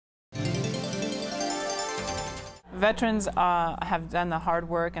Veterans have done the hard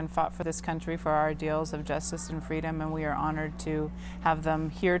work and fought for this country for our ideals of justice and freedom, and we are honored to have them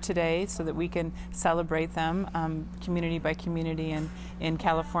here today so that we can celebrate them community by community in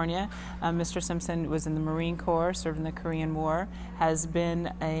California. Mr. Simpson was in the Marine Corps, served in the Korean War, has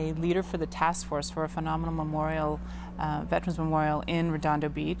been a leader for the task force for a phenomenal memorial, Veterans Memorial in Redondo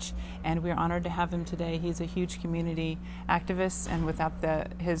Beach, and we're honored to have him today. He's a huge community activist, and without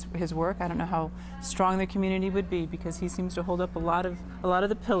his work, I don't know how strong the community would be, because he seems to hold up a lot of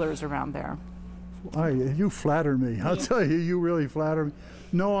the pillars around there. You flatter me. I'll tell you, you really flatter me.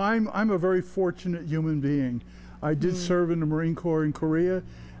 No, I'm a very fortunate human being. I did serve in the Marine Corps in Korea,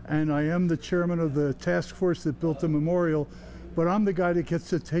 and I am the chairman of the task force that built the memorial. But I'm the guy that gets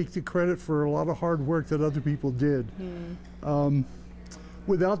to take the credit for a lot of hard work that other people did.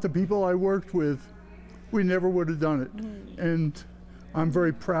 Without the people I worked with, we never would have done it. And I'm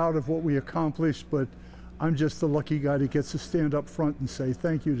very proud of what we accomplished, but I'm just the lucky guy that gets to stand up front and say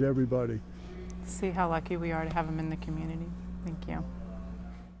thank you to everybody. See how lucky we are to have him in the community. Thank you.